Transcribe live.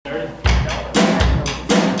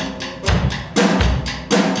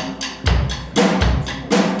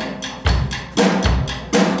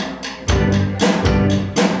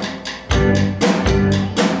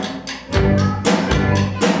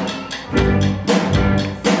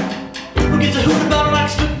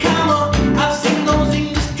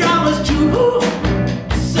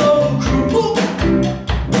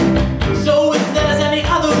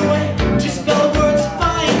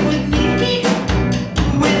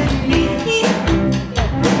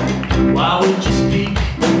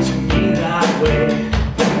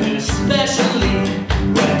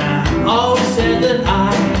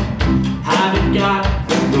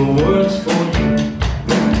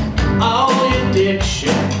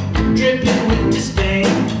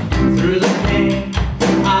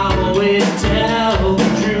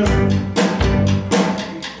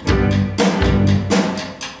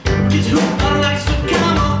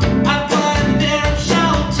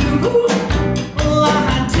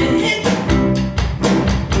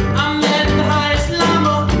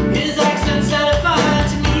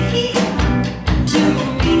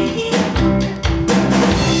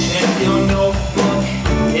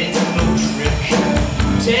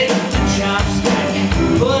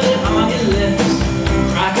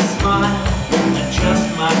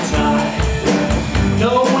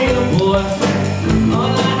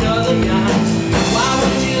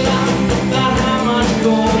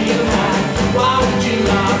score you had. Why would you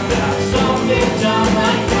laugh about something dumb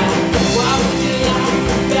like that? Why would you laugh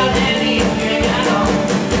about anything at all?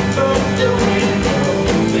 First the window,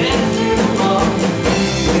 then through the wall.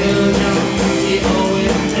 Bill Jones, he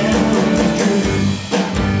always tells the truth.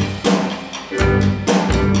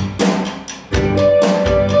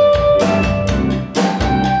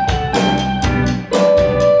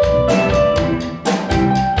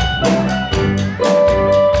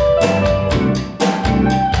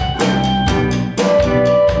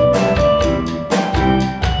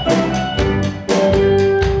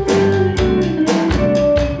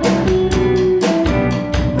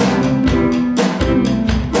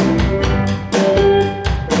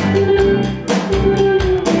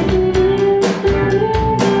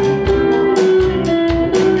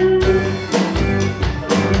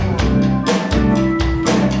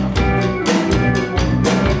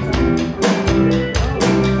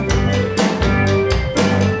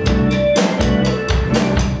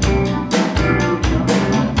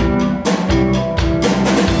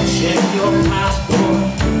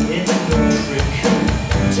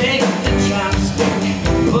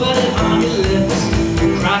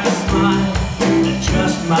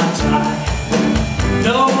 My tie.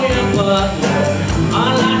 No, we're butler,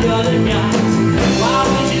 unlike other guys.